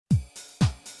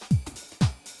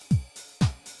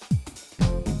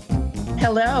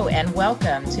Hello and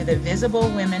welcome to the Visible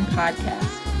Women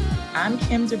Podcast. I'm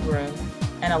Kim DeBrew,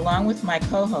 and along with my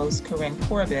co-host Corinne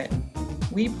Corbett,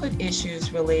 we put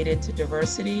issues related to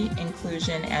diversity,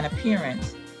 inclusion, and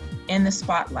appearance in the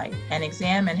spotlight and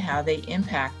examine how they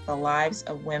impact the lives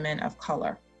of women of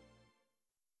color.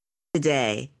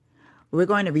 Today, we're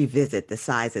going to revisit the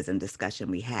sizeism discussion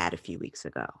we had a few weeks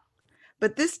ago.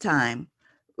 But this time,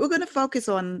 we're going to focus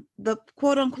on the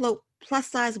quote-unquote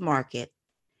plus-size market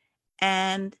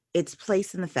and its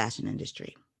place in the fashion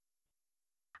industry.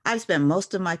 I've spent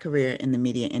most of my career in the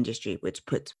media industry, which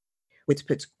puts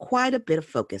quite a bit of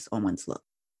focus on one's look.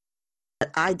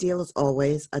 The ideal is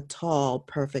always a tall,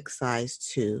 perfect size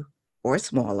 2 or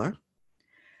smaller.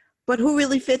 But who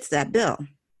really fits that bill?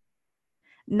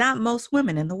 Not most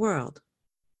women in the world.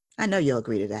 I know you'll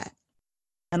agree to that.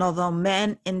 And although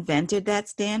men invented that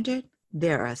standard,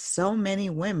 there are so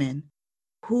many women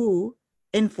who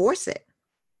enforce it,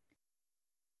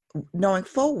 knowing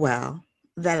full well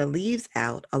that it leaves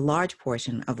out a large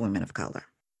portion of women of color.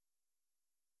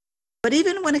 But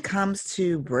even when it comes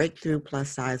to breakthrough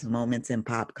plus-size moments in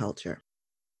pop culture,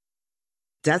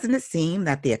 doesn't it seem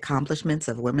that the accomplishments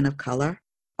of women of color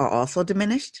are also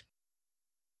diminished?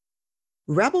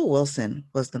 Rebel Wilson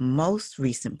was the most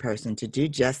recent person to do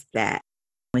just that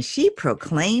when she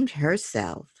proclaimed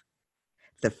herself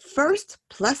the first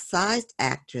plus-sized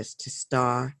actress to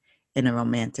star in a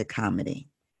romantic comedy.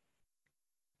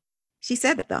 She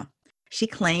said it though. She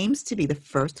claims to be the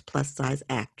first plus-size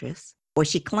actress, or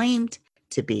she claimed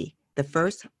to be the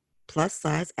first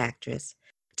plus-size actress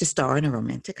to star in a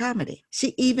romantic comedy.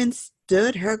 She even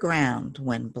stood her ground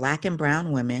when Black and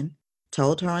brown women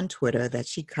told her on Twitter that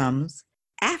she comes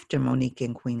after Monique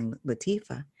and Queen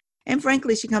Latifah. And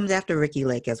frankly, she comes after Ricki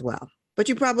Lake as well. But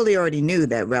you probably already knew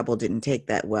that Rebel didn't take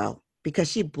that well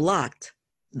because she blocked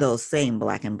those same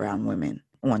Black and brown women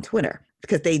on Twitter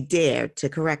because they dared to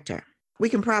correct her. We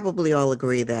can probably all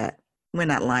agree that we're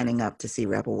not lining up to see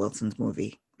Rebel Wilson's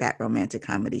movie, that romantic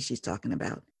comedy she's talking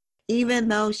about. Even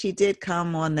though she did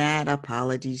come on that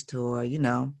apologies tour,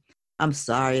 I'm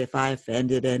sorry if I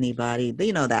offended anybody,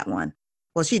 that one.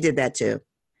 Well, she did that too.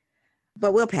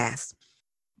 But we'll pass.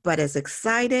 But as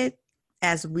excited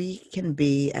as we can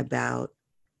be about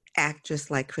actress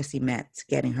like Chrissy Metz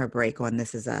getting her break on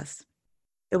This Is Us,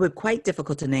 it would be quite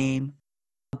difficult to name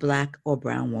a Black or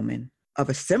brown woman of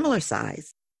a similar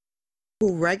size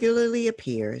who regularly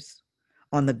appears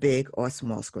on the big or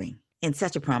small screen in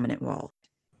such a prominent role.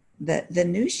 The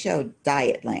new show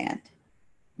Dietland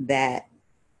that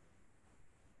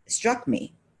struck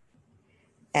me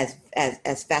as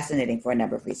fascinating for a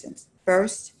number of reasons.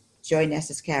 First, Joy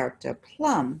Ness's character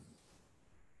Plum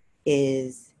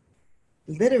is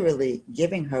literally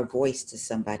giving her voice to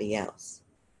somebody else.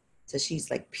 So she's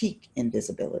like peak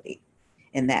invisibility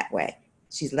in that way.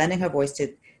 She's lending her voice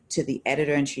to the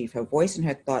editor-in-chief, her voice and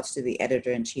her thoughts to the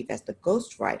editor-in-chief as the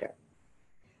ghostwriter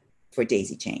for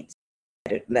Daisy Chain's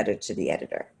letter to the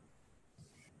editor.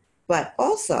 But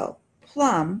also,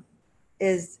 Plum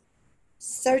is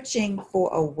searching for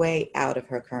a way out of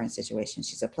her current situation.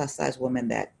 She's a plus-size woman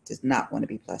that does not want to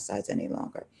be plus-size any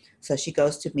longer. So she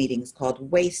goes to meetings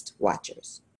called Waist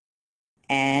Watchers.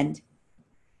 And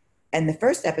in the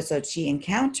first episode, she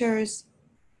encounters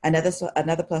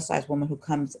another plus-size woman who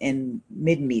comes in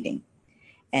mid-meeting,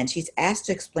 and she's asked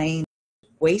to explain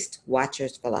Waist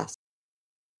Watchers' philosophy.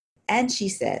 And she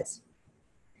says,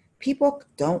 people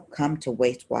don't come to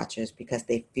Waist Watchers because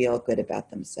they feel good about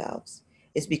themselves.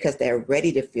 It's because they're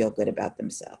ready to feel good about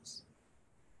themselves.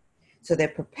 So they're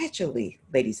perpetually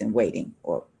ladies in waiting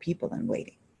or people in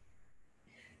waiting.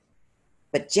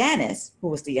 But Janice, who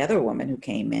was the other woman who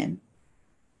came in,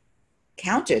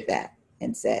 countered that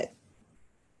and said,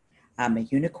 I'm a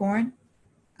unicorn,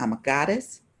 I'm a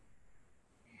goddess,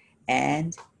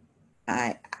 and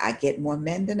I get more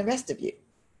men than the rest of you.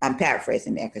 I'm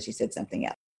paraphrasing there because she said something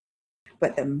else.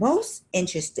 But the most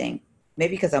interesting,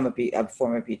 maybe because I'm a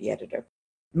former beauty editor,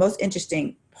 most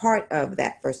interesting part of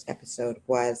that first episode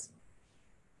was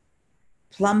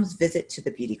Plum's visit to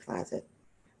the beauty closet,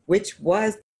 which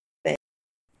was the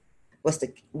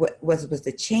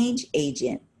change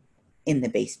agent in the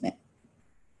basement.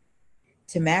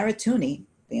 Tamara Tooney,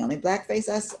 the only black face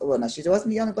she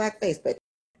wasn't the only black face, but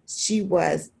she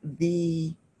was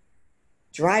the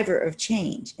driver of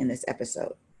change in this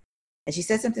episode. And she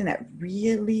said something that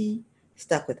really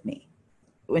stuck with me.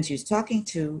 When she was talking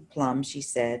to Plum, she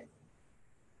said,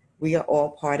 we are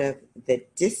all part of the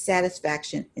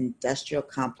dissatisfaction industrial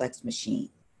complex machine.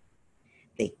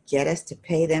 They get us to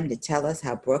pay them to tell us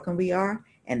how broken we are,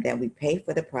 and then we pay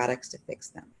for the products to fix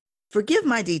them. Forgive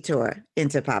my detour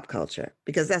into pop culture,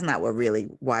 because that's not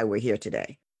why we're here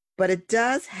today. But it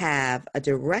does have a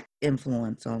direct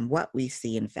influence on what we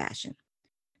see in fashion,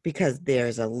 because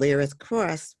there's a Lyris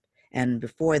Cross, and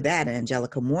before that,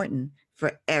 Angelica Morton,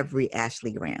 for every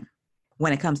Ashley Graham.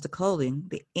 When it comes to clothing,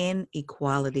 the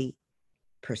inequality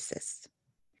persists,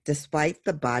 despite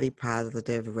the body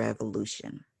positive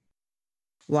revolution.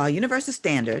 While Universal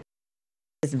Standard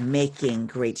is making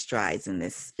great strides in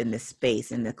this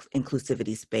space, in the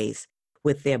inclusivity space,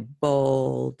 with their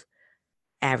bold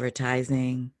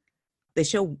advertising, they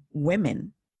show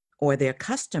women or their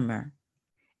customer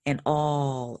in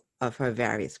all of her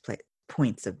various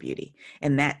points of beauty,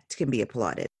 and that can be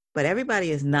applauded. But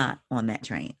everybody is not on that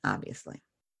train, obviously.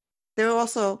 There are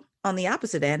also, on the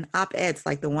opposite end, op-eds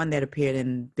like the one that appeared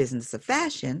in Business of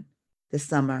Fashion this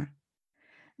summer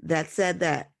that said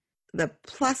that the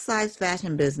plus-size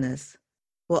fashion business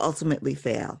will ultimately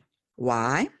fail.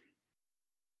 Why?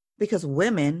 Because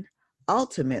women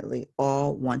ultimately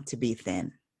all want to be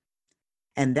thin.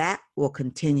 And that will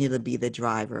continue to be the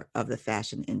driver of the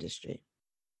fashion industry.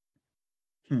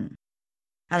 I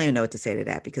don't even know what to say to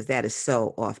that, because that is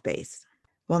so off base.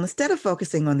 Well, instead of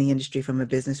focusing on the industry from a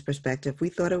business perspective, we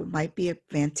thought it might be a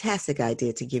fantastic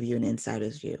idea to give you an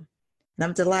insider's view. And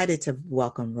I'm delighted to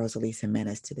welcome Rosaliz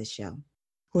Jimenez to the show,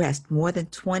 who has more than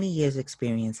 20 years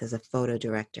experience as a photo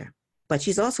director. But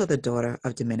she's also the daughter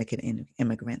of Dominican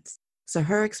immigrants. So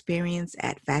her experience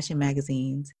at fashion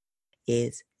magazines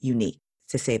is unique,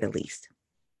 to say the least.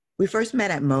 We first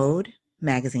met at Mode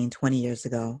magazine 20 years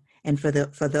ago. And for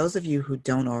those of you who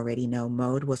don't already know,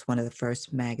 Mode was one of the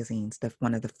first magazines,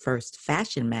 one of the first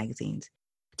fashion magazines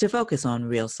to focus on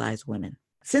real size women.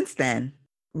 Since then,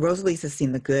 Rosaliz has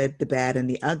seen the good, the bad, and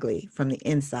the ugly from the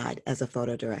inside as a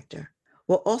photo director.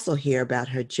 We'll also hear about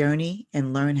her journey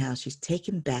and learn how she's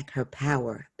taken back her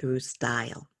power through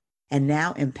style and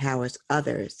now empowers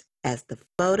others as the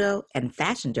photo and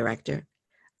fashion director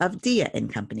of Dia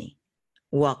 & Company.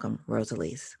 Welcome,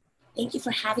 Rosaliz. Thank you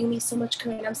for having me so much,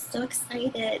 Corinne. I'm so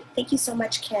excited. Thank you so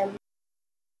much, Kim.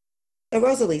 So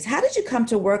Rosaliz, how did you come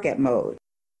to work at Mode?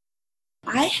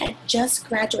 I had just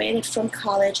graduated from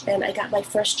college and I got my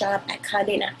first job at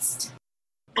Condé Nast.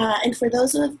 And for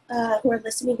those who are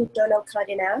listening who don't know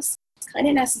Condé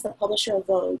Nast is the publisher of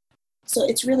Vogue. So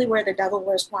it's really where the devil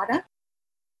wears Prada.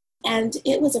 And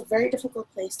it was a very difficult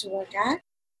place to work at.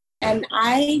 And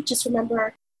I just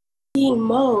remember seeing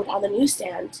Mode on the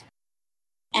newsstand.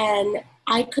 And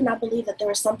I could not believe that there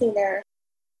was something there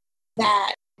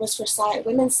that was for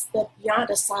women's beyond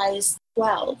a size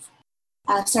 12.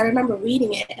 So I remember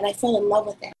reading it and I fell in love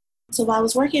with it. So while I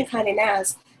was working at Condé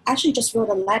Nast, I actually just wrote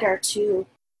a letter to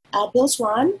Bill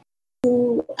Swan,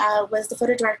 who was the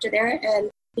photo director there and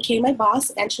became my boss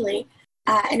eventually.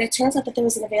 And it turns out that there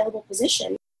was an available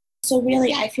position. So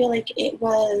really, I feel like it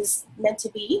was meant to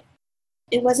be.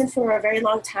 It wasn't for a very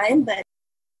long time, but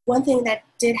one thing that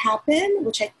did happen,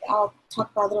 which I'll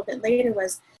talk about a little bit later,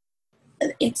 was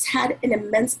it's had an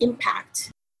immense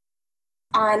impact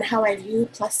on how I view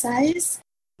plus size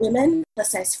women,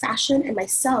 plus size fashion, and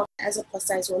myself as a plus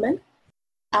size woman.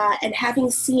 And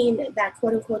having seen that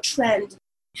quote unquote trend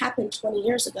happen 20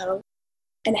 years ago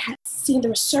and seen the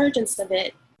resurgence of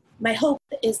it, my hope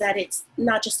is that it's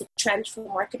not just a trend for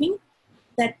marketing,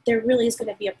 that there really is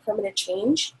going to be a permanent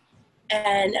change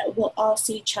and we'll all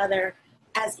see each other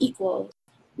as equals,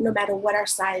 no matter what our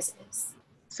size is.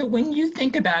 So when you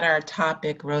think about our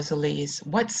topic, Rosaliz,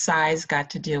 what size got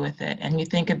to do with it? And you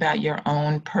think about your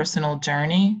own personal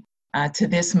journey to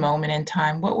this moment in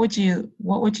time, what would you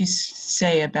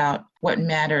say about what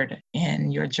mattered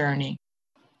in your journey?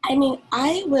 I mean,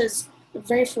 I was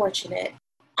very fortunate.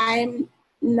 I'm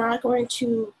not going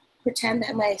to pretend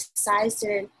that my size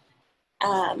didn't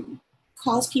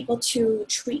cause people to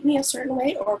treat me a certain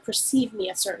way or perceive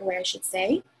me a certain way, I should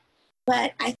say.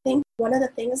 But I think one of the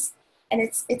things, and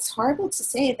it's horrible to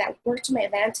say, that worked to my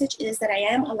advantage is that I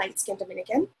am a light-skinned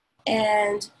Dominican,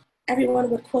 and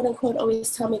everyone would quote unquote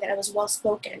always tell me that I was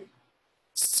well-spoken.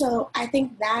 So I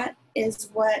think that is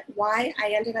why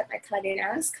I ended up at Condé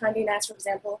Nast. Condé Nast, for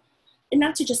example, and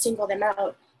not to just single them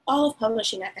out, all of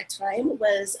publishing at that time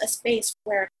was a space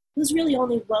where it was really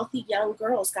only wealthy young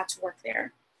girls got to work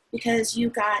there, because you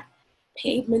got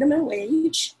paid minimum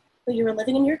wage, but you were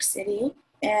living in New York City.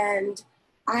 And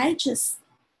I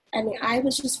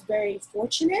was just very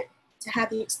fortunate to have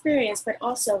the experience, but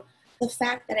also the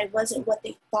fact that I wasn't what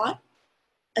they thought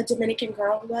a Dominican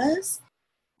girl was,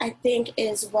 I think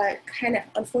is what kind of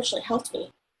unfortunately helped me.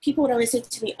 People would always say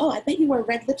to me, oh, I bet you wear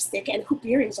red lipstick and hoop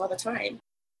earrings all the time.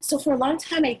 So for a long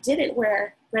time, I didn't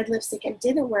wear red lipstick and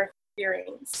didn't wear hoop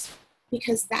earrings.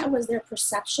 because that was their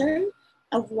perception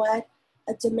of what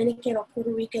a Dominican or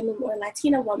Puerto Rican or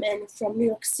Latina woman from New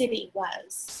York City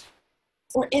was,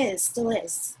 or is, still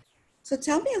is. So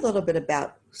tell me a little bit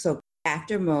about, so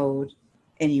after Mode,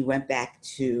 and you went back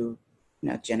to,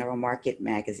 general market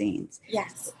magazines.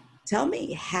 Yes. Tell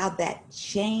me how that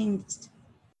changed,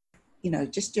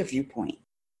 just your viewpoint.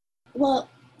 Well,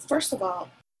 first of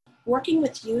all, working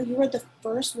with you, you were the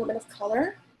first woman of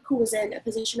color who was in a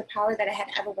position of power that I had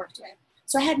ever worked with.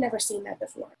 So I had never seen that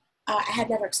before. I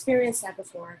had never experienced that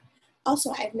before.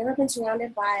 Also, I've never been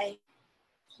surrounded by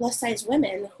plus-size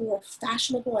women who were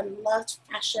fashionable and loved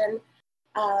fashion.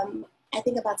 I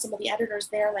think about some of the editors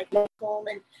there, like Nicole,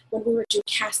 and when we were doing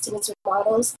castings of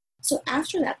models. So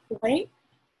after that point,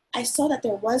 I saw that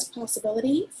there was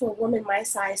possibility for a woman my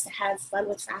size to have fun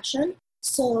with fashion.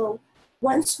 So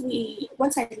once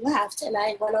I left and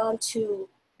I went on to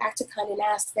back to Condé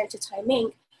Nast, then to Time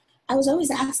Inc., I was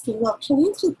always asking, well, can we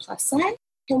include plus size?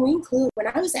 Can we include, when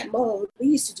I was at Mode, we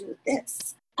used to do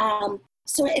this.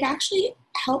 So it actually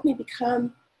helped me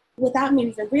become, without me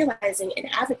even realizing, an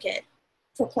advocate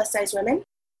for plus size women,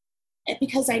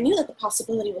 because I knew that the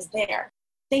possibility was there.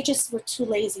 They just were too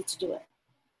lazy to do it.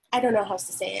 I don't know how else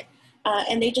to say it.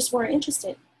 And they just weren't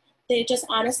interested. They just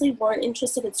honestly weren't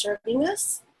interested in serving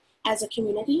us as a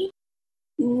community,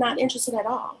 not interested at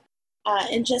all.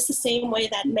 In just the same way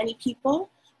that many people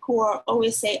who are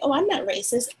always say, oh, I'm not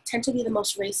racist, tend to be the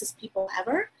most racist people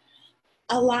ever.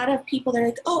 A lot of people, they're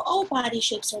like, oh, all body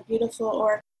shapes are beautiful,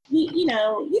 or,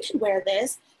 you can wear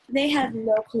this. They have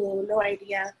no clue, no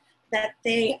idea that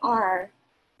they are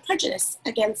prejudiced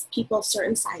against people of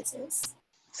certain sizes.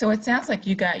 So it sounds like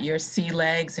you got your sea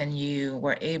legs and you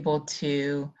were able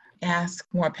to ask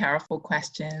more powerful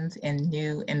questions in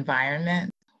new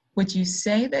environments. Would you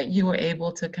say that you were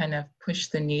able to kind of push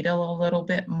the needle a little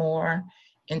bit more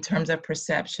in terms of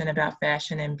perception about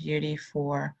fashion and beauty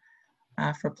for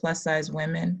plus size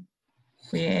women?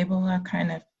 Were you able to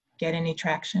kind of get any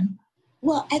traction?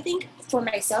 Well, I think for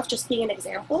myself, just being an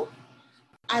example,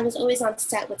 I was always on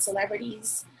set with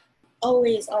celebrities,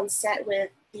 always on set with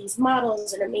these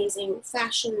models and amazing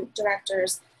fashion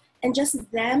directors, and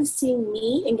just them seeing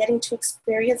me and getting to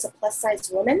experience a plus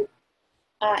size woman,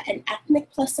 an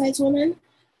ethnic plus size woman,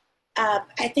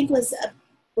 I think was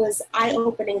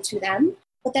eye-opening to them.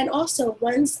 But then also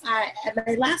at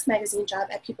my last magazine job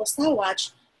at People Style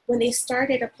Watch, when they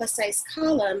started a plus size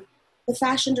column, the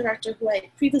fashion director who I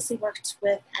previously worked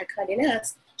with at Condé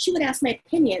Nast, she would ask my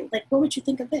opinion, like, what would you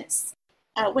think of this?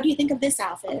 What do you think of this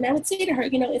outfit? And I would say to her,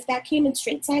 if that came in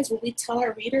straight size, would we tell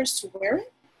our readers to wear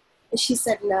it? And she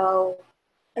said, no.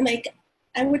 And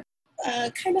I would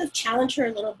kind of challenge her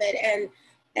a little bit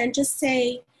and just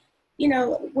say,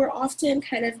 we're often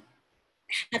kind of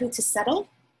having to settle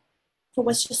for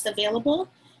what's just available,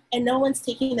 and no one's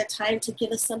taking the time to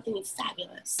give us something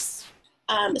fabulous.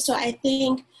 So I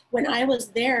think when I was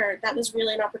there, that was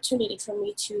really an opportunity for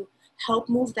me to help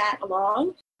move that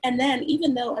along. And then,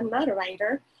 even though I'm not a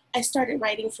writer, I started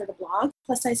writing for the blog,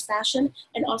 Plus Size Fashion,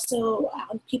 and also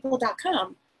on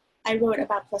people.com. I wrote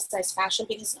about plus size fashion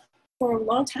because for a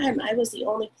long time, I was the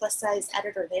only plus size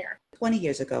editor there. 20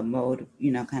 years ago, Mode,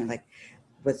 kind of like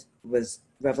was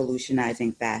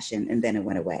revolutionizing fashion, and then it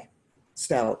went away.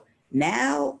 So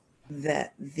now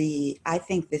I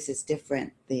think this is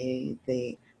different. The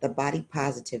body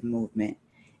positive movement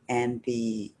and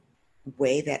the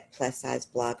way that plus size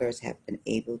bloggers have been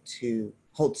able to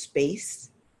hold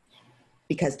space,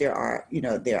 because there are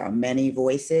many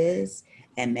voices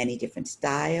and many different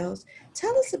styles.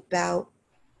 Tell us about,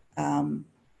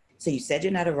 so you said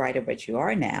you're not a writer, but you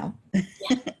are now.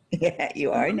 Yeah, yeah,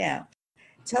 you are now.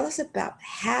 Tell us about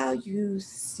how you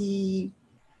see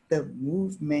the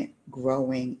movement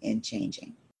growing and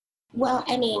changing. Well,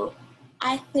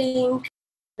 I think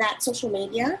that social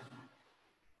media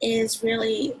is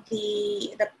really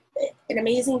can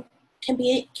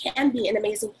be an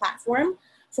amazing platform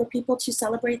for people to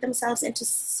celebrate themselves and to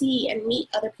see and meet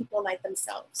other people like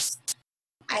themselves.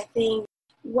 I think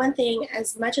one thing,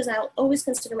 as much as I'll always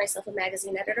consider myself a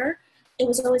magazine editor, it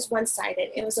was always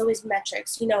one-sided. It was always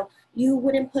metrics. You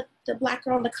wouldn't put the Black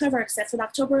girl on the cover except for the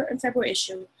October and February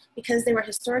issue because they were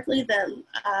historically the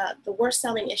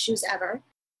worst-selling issues ever.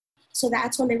 So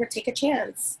that's when they would take a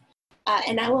chance.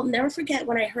 And I will never forget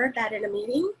when I heard that in a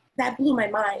meeting, that blew my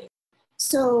mind.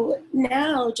 So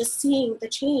now just seeing the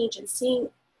change and seeing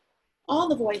all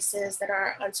the voices that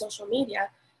are on social media,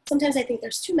 sometimes I think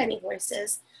there's too many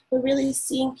voices, but really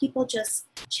seeing people just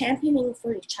championing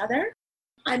for each other,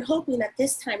 I'm hoping that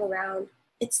this time around,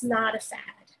 it's not a fad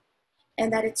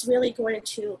and that it's really going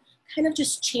to kind of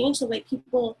just change the way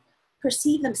people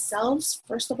perceive themselves,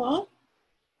 first of all,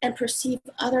 and perceive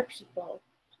other people.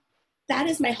 That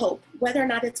is my hope. Whether or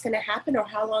not it's going to happen or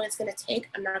how long it's going to take,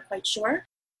 I'm not quite sure.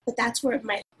 But that's where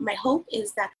my hope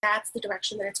is, that that's the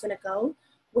direction that it's going to go,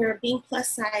 where being plus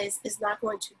size is not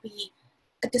going to be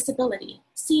a disability,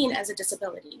 seen as a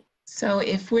disability. So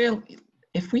if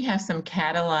we have some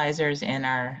catalyzers in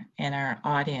our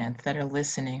audience that are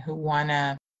listening who want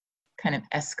to kind of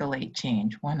escalate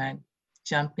change, want to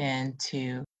jump in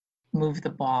to move the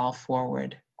ball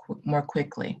forward more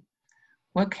quickly,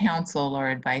 what counsel or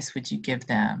advice would you give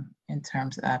them in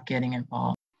terms of getting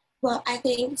involved? Well, I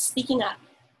think speaking up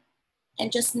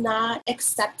and just not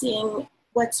accepting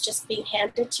what's just being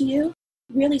handed to you,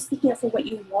 really speaking up for what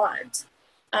you want.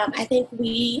 I think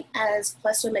we as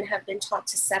plus women have been taught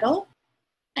to settle.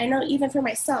 I know even for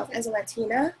myself as a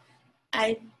Latina,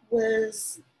 I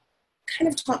was kind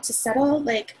of taught to settle,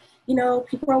 like, you know,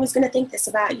 people are always going to think this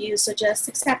about you, so just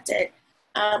accept it.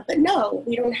 But no,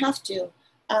 we don't have to.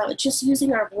 Just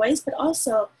using our voice, but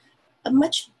also a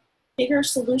much bigger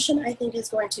solution, I think, is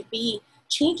going to be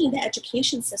changing the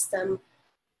education system.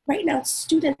 Right now,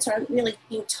 students aren't really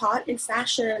being taught in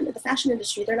fashion, the fashion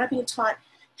industry. They're not being taught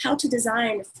how to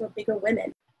design for bigger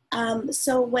women.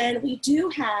 So when we do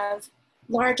have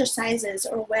larger sizes,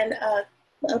 or when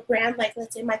a brand like,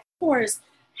 let's say, Michael Kors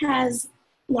has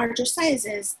larger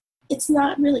sizes, it's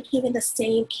not really given the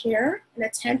same care and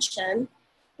attention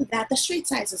that the street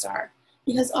sizes are.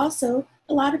 Because also,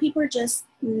 a lot of people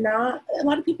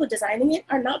designing it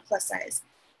are not plus size.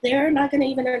 They're not going to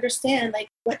even understand like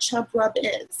what chub rub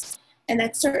is, and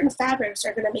that certain fabrics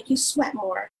are going to make you sweat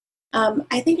more.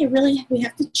 I think we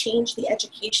have to change the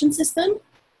education system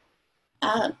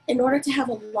in order to have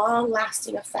a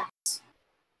long-lasting effect.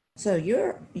 So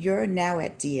you're now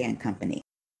at D&N Company.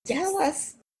 Yes. Tell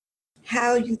us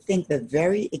how you think the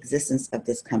very existence of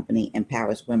this company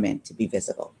empowers women to be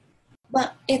visible.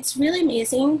 Well, it's really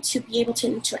amazing to be able to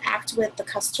interact with the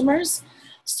customers.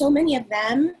 So many of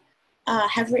them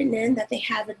have written in that they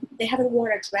haven't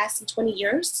worn a dress in 20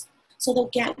 years. So they'll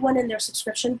get one in their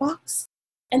subscription box,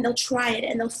 and they'll try it,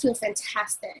 and they'll feel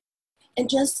fantastic. And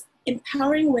just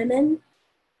empowering women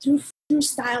through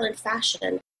style and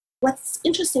fashion. What's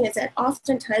interesting is that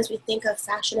oftentimes we think of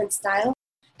fashion and style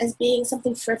as being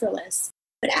something frivolous,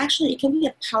 but actually it can be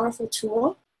a powerful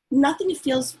tool. Nothing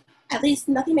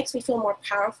makes me feel more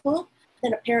powerful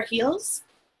than a pair of heels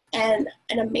and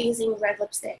an amazing red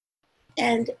lipstick.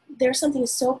 And there's something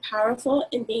so powerful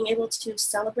in being able to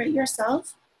celebrate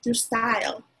yourself through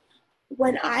style.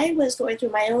 When I was going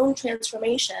through my own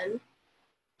transformation,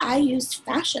 I used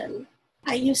fashion.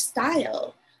 I used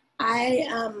style. I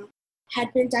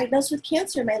had been diagnosed with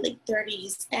cancer in my late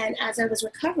 30s. And as I was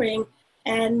recovering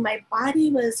and my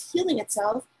body was healing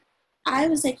itself, I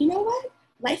was like, you know what?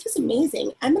 Life is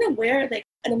amazing. I'm going to wear like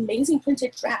an amazing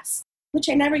printed dress, which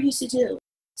I never used to do.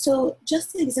 So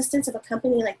just the existence of a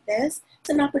company like this, it's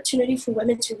an opportunity for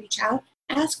women to reach out,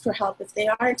 ask for help if they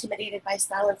are intimidated by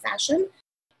style and fashion,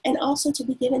 and also to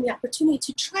be given the opportunity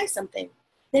to try something.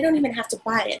 They don't even have to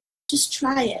buy it. Just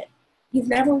try it. You've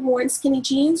never worn skinny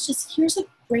jeans? Just here's a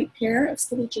great pair of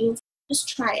skinny jeans. Just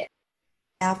try it.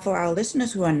 Now, for our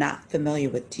listeners who are not familiar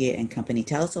with D&N Company,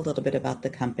 tell us a little bit about the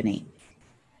company.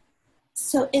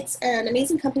 So it's an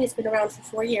amazing company. It's been around for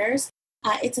 4 years.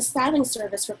 It's a styling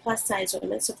service for plus size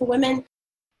women. So for women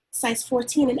size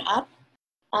 14 and up,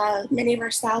 many of our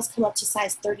styles come up to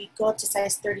size 30, go up to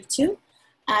size 32.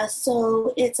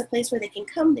 So it's a place where they can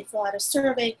come, they fill out a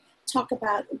survey, talk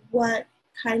about what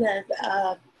kind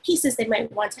of pieces they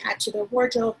might want to add to their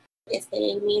wardrobe, if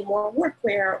they need more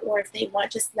workwear, or if they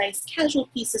want just nice casual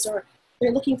pieces, or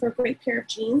they're looking for a great pair of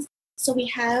jeans. So we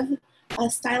have a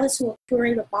stylist who will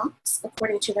curate a box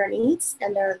according to their needs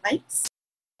and their likes.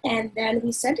 And then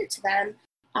we send it to them.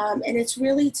 And it's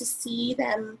really to see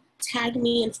them tag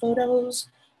me in photos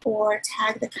or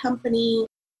tag the company,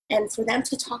 and for them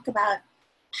to talk about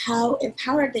how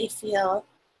empowered they feel.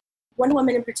 One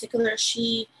woman in particular,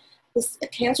 she was a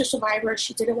cancer survivor.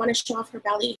 She didn't want to show off her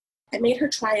belly. I made her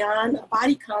try on a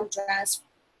bodycon dress,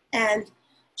 and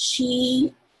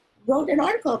she wrote an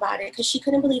article about it because she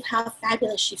couldn't believe how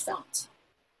fabulous she felt.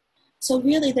 So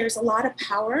really, there's a lot of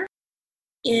power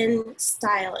in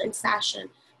style and fashion,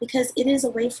 because it is a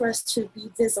way for us to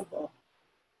be visible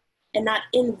and not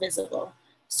invisible.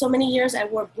 So many years I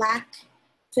wore black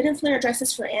fit and flare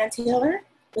dresses for Ann Taylor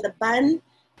with a bun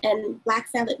and black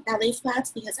ballet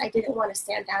flats because I didn't want to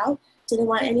stand out, didn't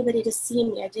want anybody to see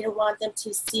me. I didn't want them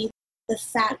to see the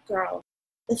fat girl,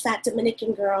 the fat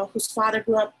Dominican girl whose father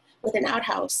grew up with an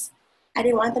outhouse. I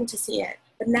didn't want them to see it.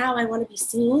 But now I want to be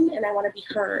seen and I want to be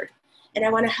heard. And I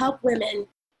want to help women,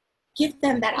 give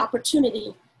them that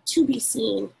opportunity to be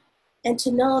seen and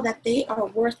to know that they are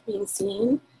worth being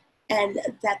seen and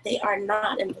that they are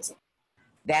not invisible.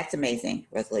 That's amazing,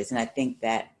 Rosaliz. And I think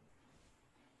that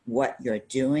what you're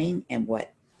doing and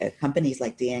what companies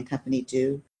like D&N Company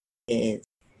do is,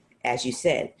 as you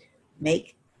said,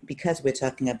 because we're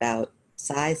talking about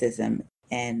sizeism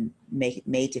and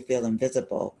made to feel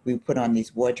invisible, we put on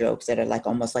these wardrobes that are like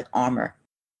almost like armor.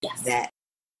 Yes. That,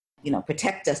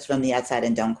 protect us from the outside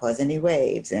and don't cause any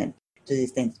waves and do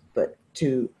these things. But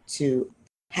to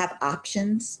have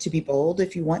options, to be bold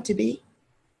if you want to be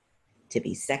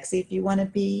sexy if you want to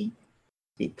be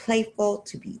playful,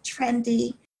 to be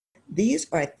trendy. These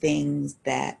are things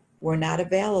that were not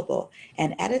available.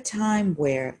 And at a time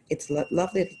where it's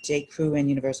lovely that J. Crew and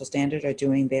Universal Standard are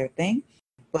doing their thing,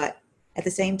 but at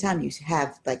the same time, you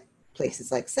have like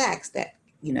places like Saks that,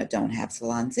 don't have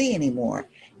Salon Z anymore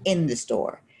in the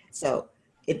store. So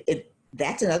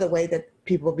that's another way that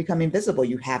people become invisible.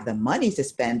 You have the money to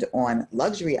spend on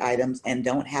luxury items and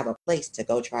don't have a place to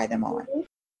go try them on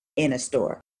in a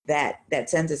store. That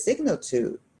sends a signal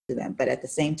to them. But at the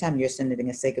same time, you're sending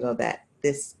a signal that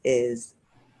this is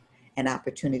an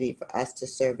opportunity for us to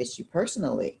service you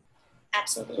personally.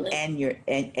 Absolutely. And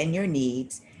your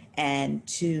needs, and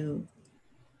to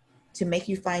make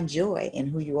you find joy in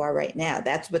who you are right now.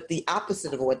 That's what the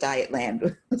opposite of what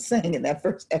Dietland was saying in that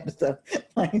first episode.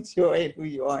 Find joy in who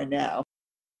you are now.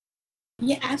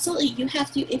 Yeah, absolutely. You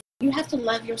have to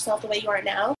love yourself the way you are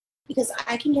now, because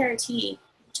I can guarantee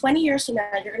 20 years from now,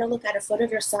 you're going to look at a photo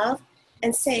of yourself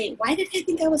and say, why did I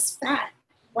think I was fat?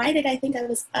 Why did I think I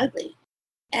was ugly?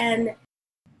 And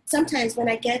sometimes when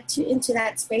I get into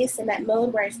that space and that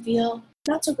mode where I feel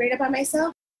not so great about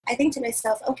myself, I think to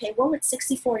myself, okay, what would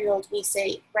 64-year-old me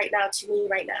say right now to me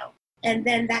right now? And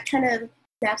then that kind of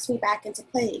snaps me back into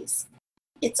place.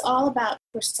 It's all about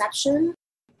perception,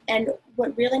 and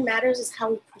what really matters is how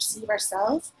we perceive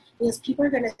ourselves, because people are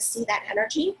going to see that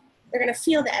energy. They're going to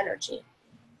feel the energy.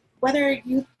 Whether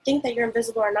you think that you're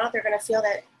invisible or not, they're going to feel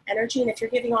that energy. And if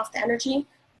you're giving off the energy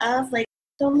of like,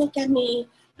 don't look at me,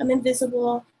 I'm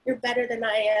invisible, you're better than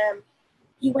I am,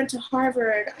 you went to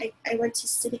Harvard, I went to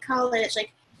City College,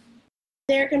 like,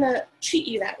 they're going to treat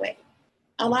you that way.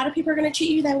 A lot of people are going to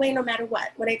treat you that way no matter what.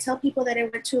 When I tell people that I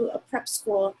went to a prep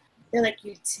school, they're like,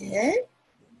 you did?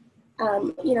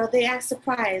 They act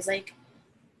surprised, like,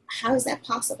 how is that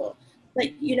possible?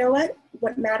 Like, you know what?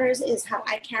 What matters is how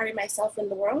I carry myself in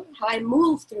the world, how I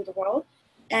move through the world.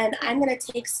 And I'm going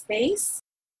to take space,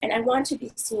 and I want to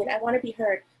be seen. I want to be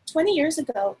heard. 20 years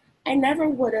ago, I never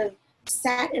would have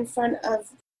sat in front of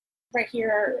right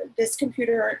here, this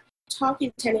computer,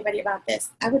 talking to anybody about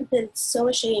this. I would have been so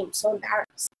ashamed, so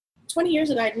embarrassed. 20 years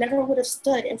ago, I never would have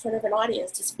stood in front of an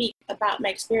audience to speak about my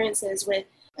experiences with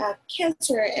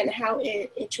cancer and how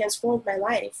it transformed my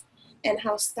life, and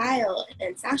how style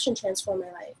and fashion transformed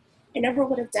my life. I never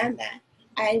would have done that.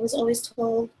 I was always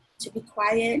told to be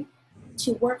quiet,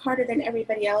 to work harder than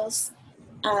everybody else,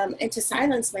 and to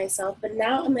silence myself. But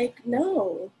now I'm like,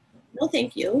 no,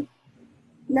 thank you.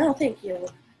 No, thank you.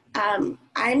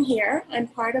 I'm here. I'm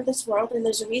part of this world, and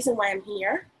there's a reason why I'm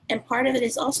here. And part of it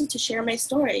is also to share my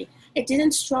story. I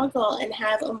didn't struggle and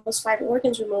have almost 5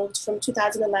 organs removed from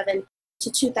 2011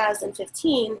 to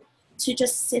 2015 to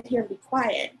just sit here and be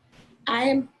quiet.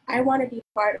 I want to be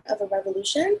part of a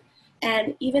revolution,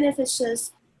 and even if it's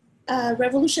just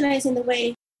revolutionizing the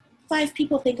way 5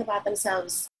 people think about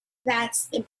themselves, that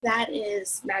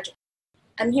is magic.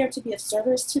 I'm here to be of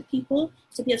service to people,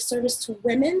 to be of service to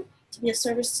women, to be of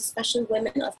service to especially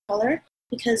women of color,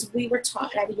 because we were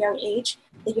taught at a young age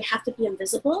that you have to be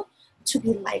invisible to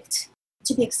be liked,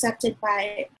 to be accepted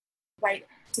by white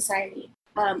society.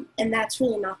 And that's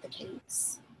really not the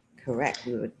case. Correct.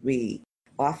 We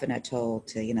often are told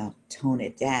to, tone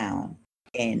it down.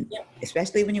 And Yep.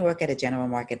 Especially when you work at a general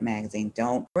market magazine,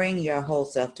 don't bring your whole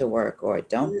self to work, or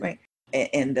don't bring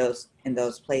in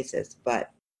those places.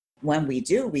 But when we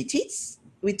do, we teach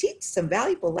some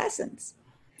valuable lessons.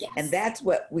 Yes. And that's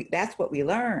what we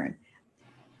learn,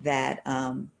 that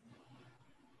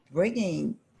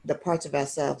bringing the parts of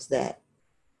ourselves that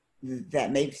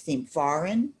may seem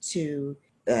foreign to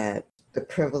the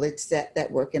privileged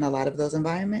that work in a lot of those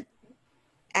environments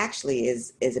actually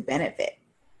is a benefit,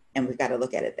 and we've got to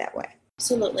look at it that way.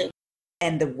 Absolutely.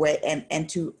 And the way and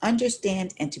to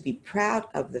understand and to be proud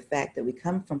of the fact that we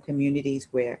come from communities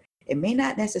where it may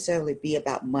not necessarily be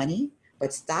about money,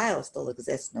 but style still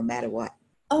exists no matter what.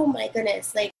 Oh my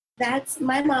goodness. Like,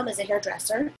 my mom is a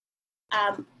hairdresser.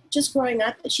 Just growing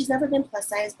up, she's never been plus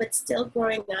size, but still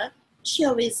growing up, she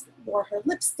always wore her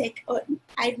lipstick.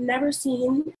 I've never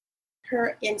seen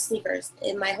her in sneakers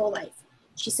in my whole life.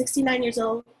 She's 69 years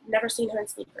old, never seen her in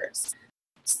sneakers.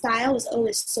 style was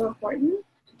always so important.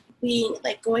 Being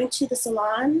like going to the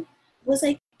salon was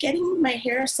like getting my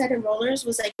hair set in rollers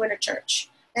was like going to church.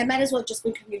 That might as well just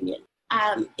be communion.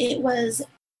 It was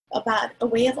about a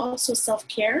way of also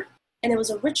self-care, and it was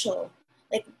a ritual.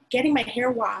 Like getting my hair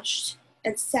washed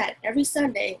and set every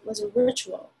Sunday was a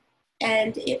ritual.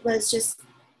 And it was just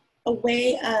a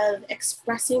way of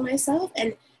expressing myself.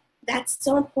 And that's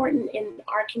so important in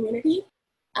our community.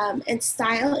 And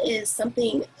style is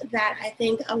something that I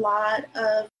think a lot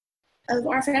of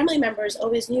our family members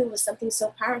always knew was something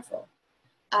so powerful.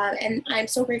 And I'm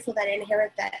so grateful that I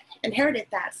inherited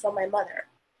that from my mother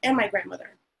and my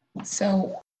grandmother.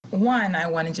 So one, I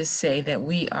want to just say that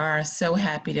we are so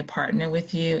happy to partner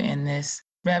with you in this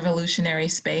revolutionary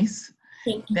space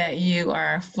that you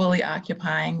are fully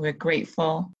occupying. We're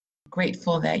grateful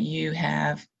that you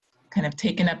have kind of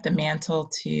taken up the mantle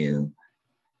to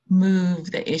move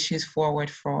the issues forward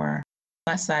for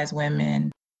plus size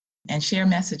women and share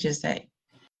messages that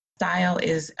style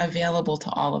is available to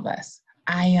all of us.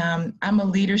 I'm a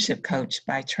leadership coach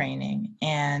by training,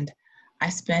 and I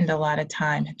spend a lot of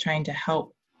time trying to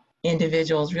help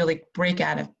individuals really break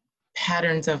out of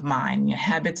patterns of mind,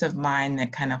 habits of mind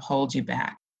that kind of hold you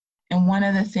back. And one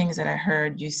of the things that I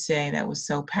heard you say that was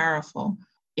so powerful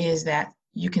is that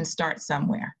you can start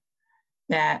somewhere.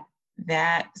 That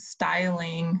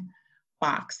styling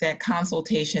box, that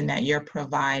consultation that you're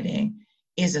providing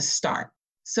is a start.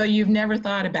 So you've never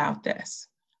thought about this.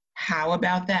 How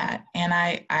about that? And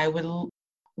I would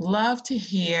love to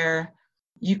hear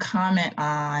you comment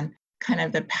on kind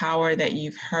of the power that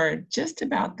you've heard just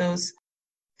about those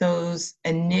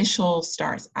initial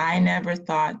starts. I never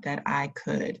thought that I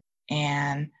could.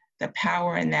 And the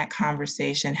power in that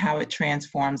conversation, how it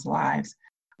transforms lives.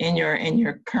 In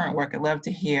your current work, I'd love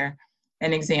to hear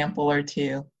an example or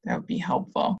two. That would be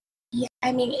helpful. Yeah,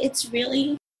 I mean, it's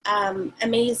really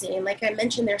amazing. Like I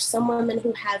mentioned, there's some women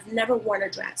who have never worn a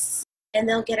dress, and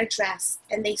they'll get a dress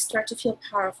and they start to feel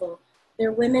powerful. There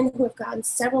are women who have gotten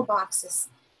several boxes,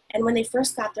 and when they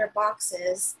first got their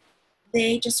boxes,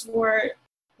 they just wore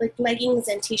like leggings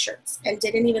and t-shirts and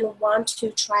didn't even want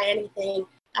to try anything.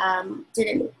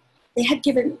 They had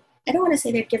given, I don't want to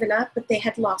say they'd given up, but they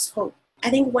had lost hope. I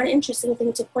think one interesting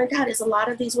thing to point out is a lot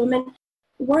of these women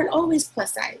weren't always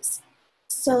plus size.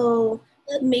 So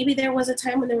maybe there was a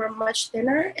time when they were much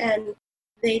thinner, and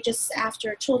they just,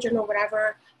 after children or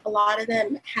whatever, a lot of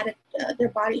them had their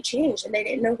body changed and they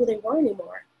didn't know who they were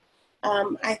anymore.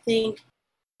 I think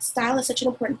style is such an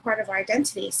important part of our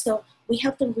identity. So we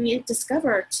help them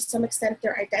rediscover to some extent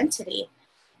their identity.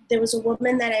 There was a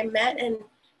woman that I met, and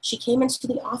she came into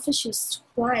the office, she was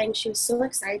crying, she was so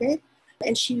excited,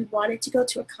 and she wanted to go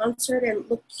to a concert and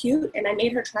look cute, and I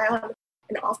made her try on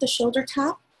an off-the-shoulder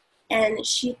top, and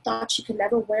she thought she could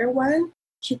never wear one.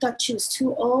 She thought she was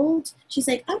too old. She's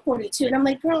like, I'm 42, and I'm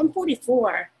like, girl, I'm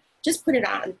 44, just put it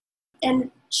on. And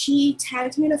she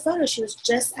tagged me in a photo. She was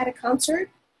just at a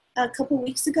concert a couple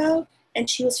weeks ago, and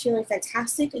she was feeling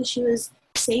fantastic, and she was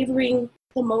savoring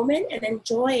the moment and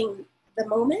enjoying the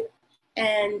moment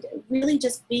and really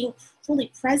just being fully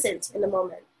present in the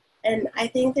moment. And I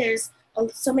think there's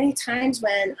so many times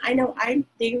when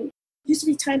there used to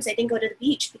be times I didn't go to the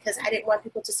beach because I didn't want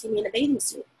people to see me in a bathing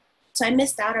suit. So I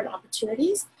missed out on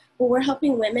opportunities, but we're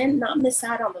helping women not miss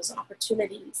out on those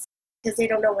opportunities because they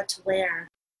don't know what to wear.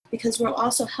 Because we're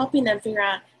also helping them figure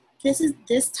out,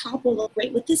 this top will look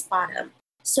great with this bottom.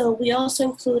 So we also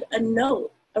include a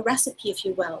note, a recipe, if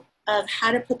you will, of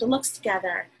how to put the looks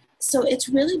together. So it's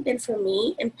really been, for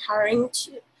me, empowering.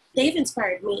 They've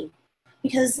inspired me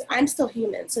because I'm still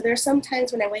human. So there's some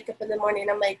times when I wake up in the morning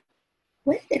and I'm like,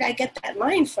 where did I get that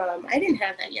line from? I didn't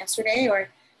have that yesterday. Or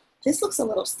this looks a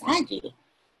little saggy.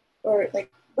 Or like,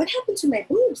 what happened to my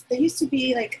boobs? They used to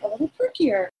be like a little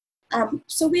perkier.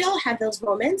 So we all have those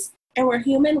moments, and we're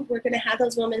human. We're going to have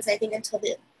those moments, I think, until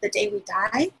the day we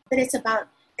die. But it's about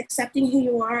accepting who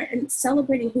you are and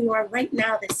celebrating who you are right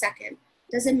now, this second.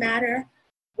 It doesn't matter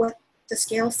what the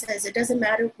scale says. It doesn't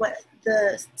matter what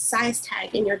the size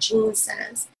tag in your jeans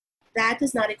says. That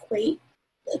does not equate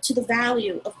to the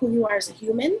value of who you are as a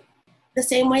human. The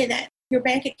same way that your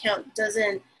bank account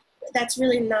doesn't,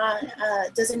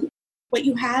 what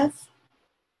you have,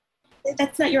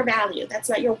 that's not your value. That's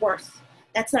not your worth.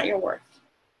 That's not your worth.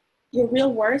 Your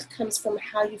real worth comes from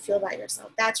how you feel about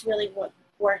yourself. That's really what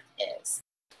worth is.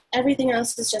 Everything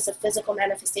else is just a physical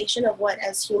manifestation of what,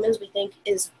 as humans, we think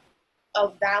is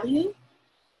of value.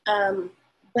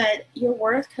 But your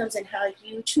worth comes in how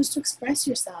you choose to express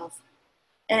yourself.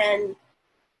 And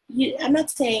I'm not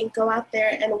saying go out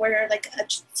there and wear like a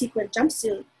sequin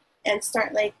jumpsuit and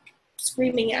start like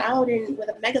screaming out with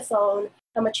a megaphone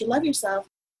how much you love yourself.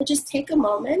 But just take a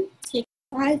moment, take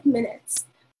 5 minutes,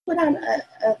 put on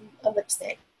a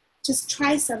lipstick, just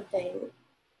try something,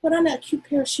 put on a cute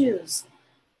pair of shoes.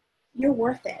 You're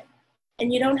worth it.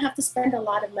 And you don't have to spend a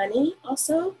lot of money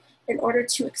also in order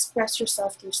to express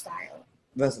yourself through style.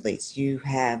 Rosaliz, you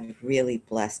have really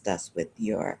blessed us with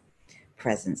your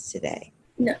presence today.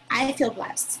 No, I feel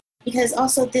blessed because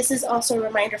also this is also a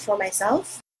reminder for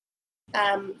myself.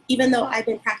 Even though I've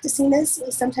been practicing this,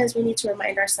 sometimes we need to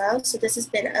remind ourselves. So this has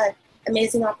been an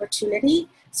amazing opportunity.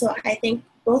 So I thank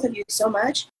both of you so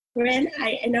much. Corinne,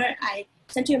 I know I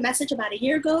sent you a message about a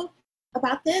year ago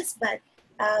about this, but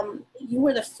you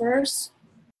were the first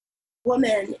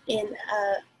woman in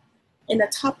a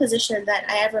top position that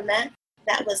I ever met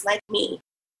that was like me.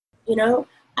 You know,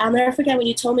 I'll never forget when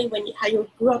you told me how you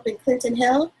grew up in Clinton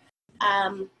Hill,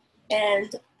 and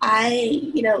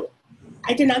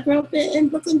I did not grow up in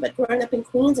Brooklyn, but growing up in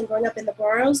Queens and growing up in the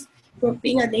boroughs,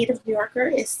 being a native New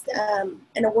Yorker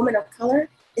and a woman of color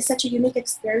is such a unique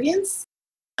experience.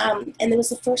 And it was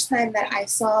the first time that I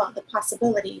saw the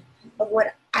possibility of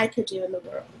what I could do in the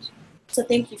world. So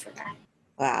thank you for that.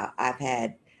 Wow, I've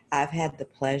had the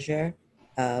pleasure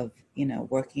of,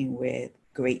 working with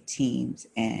great teams,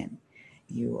 and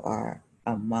you are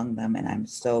among them, and I'm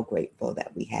so grateful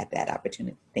that we had that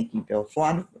opportunity. Thank you, Bill.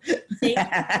 Thank you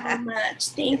so much.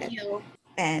 Thank you.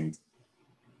 And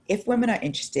if women are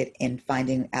interested in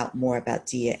finding out more about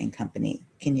Dia and Company,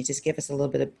 can you just give us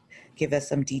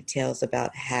some details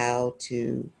about how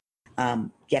to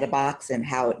get a box and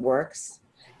how it works?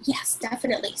 Yes,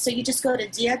 definitely. So you just go to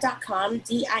dia.com,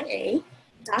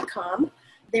 dia.com.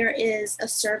 There is a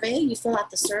survey. You fill out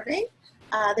the survey.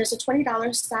 There's a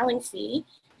 $20 styling fee,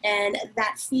 and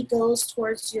that fee goes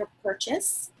towards your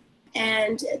purchase.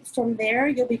 And from there,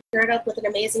 you'll be paired up with an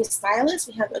amazing stylist.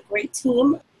 We have a great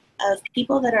team of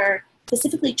people that are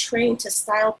specifically trained to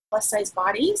style plus-size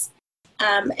bodies.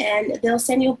 And they'll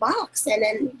send you a box, and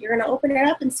then you're going to open it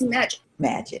up and see magic.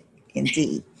 Magic,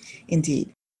 indeed.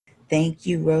 Indeed. Thank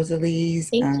you, Rosaliz.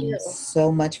 Thank you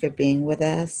so much for being with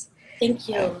us. Thank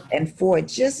you. And for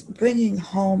just bringing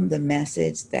home the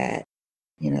message that,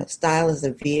 style is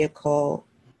a vehicle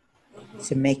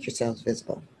to make yourselves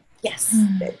visible. Yes.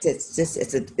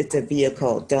 It's a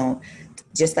vehicle.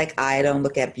 Just like I don't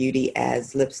look at beauty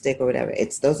as lipstick or whatever.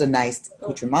 Those are nice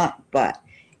accoutrement, but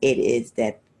it is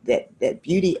that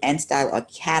beauty and style are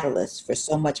catalysts for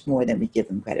so much more than we give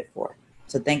them credit for.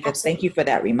 So thank you for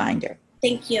that reminder.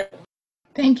 Thank you.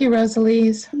 Thank you,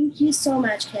 Rosaliz. Thank you so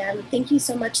much, Cam. Thank you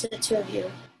so much to the two of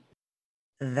you.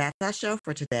 That's our show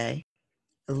for today.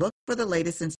 Look for the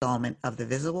latest installment of the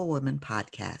Visible Women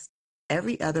podcast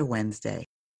every other Wednesday,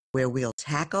 where we'll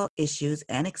tackle issues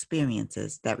and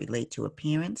experiences that relate to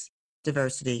appearance,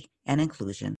 diversity, and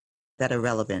inclusion that are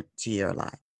relevant to your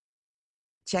life.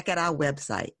 Check out our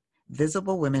website,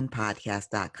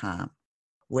 visiblewomenpodcast.com,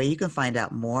 where you can find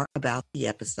out more about the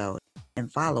episode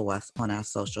and follow us on our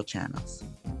social channels.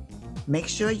 Make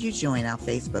sure you join our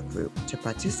Facebook group to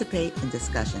participate in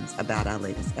discussions about our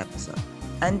latest episode.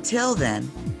 Until then,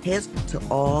 here's to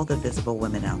all the visible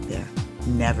women out there.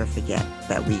 Never forget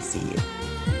that we see you.